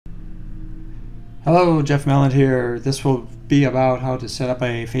Hello, Jeff Mellon here. This will be about how to set up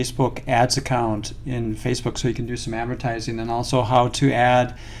a Facebook ads account in Facebook so you can do some advertising, and also how to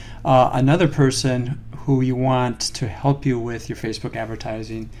add another person who you want to help you with your Facebook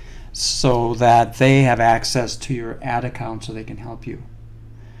advertising so that they have access to your ad account so they can help you.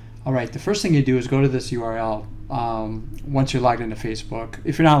 All right, the first thing you do is go to this URL once you're logged into Facebook.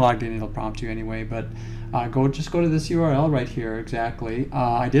 If you're not logged in, it'll prompt you anyway, but just go to this URL right here exactly.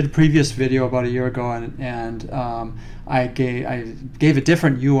 I did a previous video about a year ago, and I gave a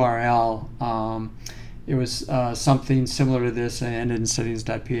different URL. It was something similar to this, and ended in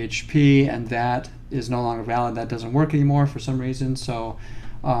settings.php, and that is no longer valid. That doesn't work anymore for some reason. So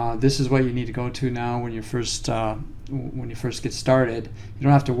this is what you need to go to now when you first get started. You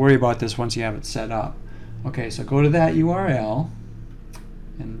don't have to worry about this once you have it set up. Okay, so go to that URL,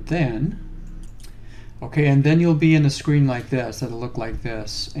 and then you'll be in a screen like this that'll look like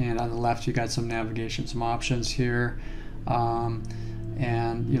this. And on the left, you got some navigation, some options here,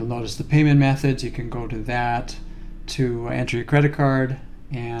 and you'll notice the payment methods. You can go to that to enter your credit card.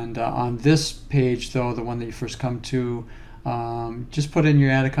 And on this page, though, the one that you first come to, just put in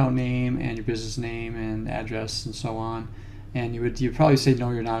your ad account name and your business name and address and so on. And you'd probably say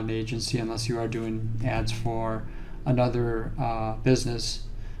no, you're not an agency unless you are doing ads for another business.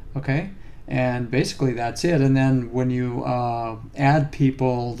 Okay, and basically that's it. And then when you add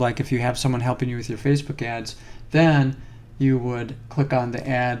people, like if you have someone helping you with your Facebook ads, then you would click on the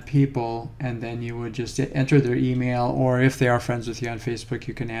add people, and then you would just enter their email, or if they are friends with you on Facebook,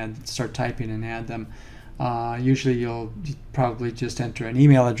 you can start typing and add them. Usually you'll probably just enter an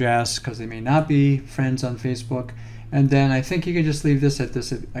email address because they may not be friends on Facebook. And then I think you can just leave this at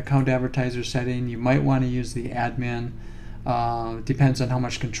this account advertiser setting. You might want to use the admin. Depends on how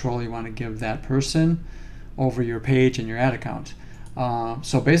much control you want to give that person over your page and your ad account.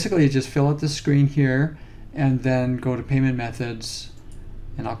 So basically you just fill out this screen here and then go to payment methods,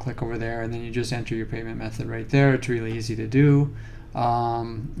 and I'll click over there, and then you just enter your payment method right there. It's really easy to do.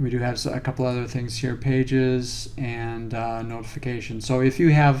 We do have a couple other things here, pages and notifications. So if you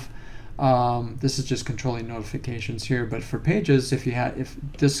have this is just controlling notifications here, but for pages, if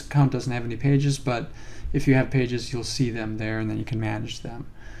this account doesn't have any pages, but if you have pages, you'll see them there, and then you can manage them.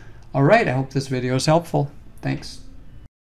 All right, I hope this video is helpful. Thanks.